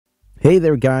Hey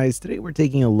there guys, today we're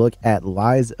taking a look at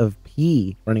Lies of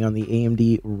P running on the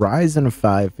AMD Ryzen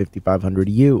 5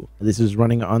 5500U. This is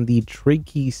running on the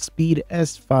TRIGKEY Speed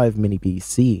S5 mini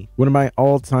PC, one of my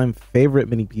all-time favorite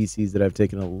mini PCs that I've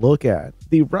taken a look at.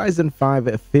 The Ryzen 5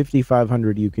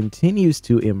 5500U continues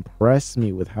to impress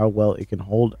me with how well it can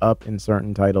hold up in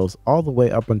certain titles all the way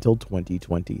up until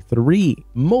 2023,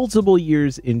 multiple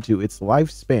years into its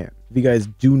lifespan. If you guys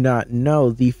do not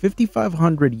know, the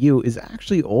 5500U is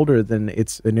actually older than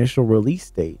its initial release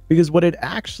date, because what it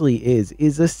actually is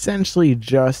essentially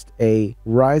just a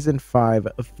Ryzen 5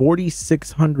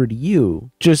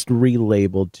 4600U just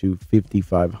relabeled to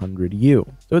 5500U.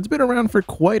 So it's been around for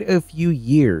quite a few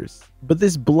years. But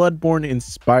this Bloodborne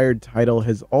inspired title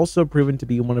has also proven to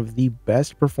be one of the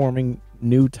best performing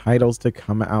new titles to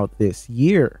come out this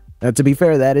year. Now, to be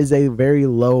fair, that is a very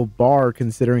low bar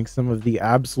considering some of the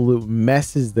absolute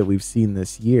messes that we've seen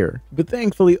this year. But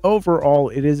thankfully, overall,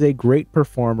 it is a great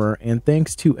performer, and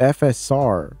thanks to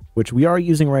FSR, which we are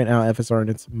using right now, FSR in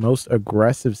its most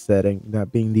aggressive setting,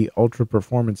 that being the Ultra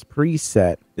Performance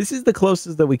preset, this is the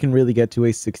closest that we can really get to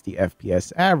a 60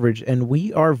 FPS average, and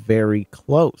we are very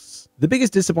close. The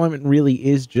biggest disappointment really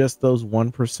is just those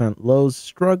 1% lows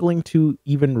struggling to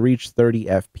even reach 30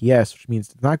 FPS, which means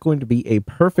it's not going to be a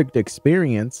perfect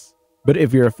experience. But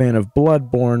if you're a fan of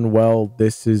Bloodborne, well,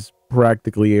 this is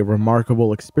practically a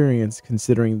remarkable experience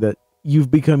considering that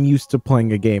you've become used to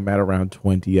playing a game at around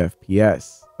 20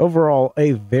 FPS. Overall,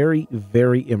 a very,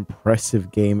 very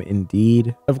impressive game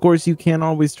indeed. Of course, you can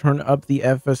always turn up the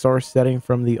FSR setting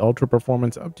from the Ultra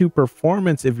Performance up to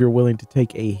Performance if you're willing to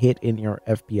take a hit in your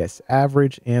FPS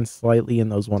average and slightly in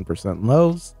those 1%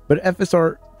 lows. But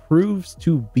FSR proves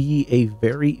to be a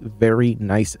very, very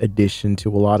nice addition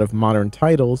to a lot of modern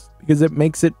titles because it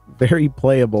makes it very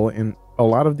playable in a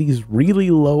lot of these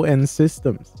really low-end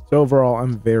systems. So overall,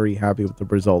 I'm very happy with the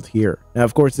result here. Now,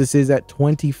 of course, this is at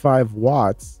 25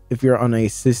 watts. If you're on a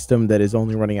system that is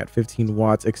only running at 15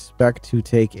 watts, expect to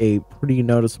take a pretty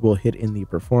noticeable hit in the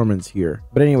performance here.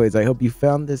 But anyways, I hope you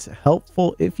found this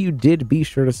helpful. If you did, be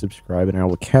sure to subscribe, and I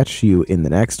will catch you in the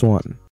next one.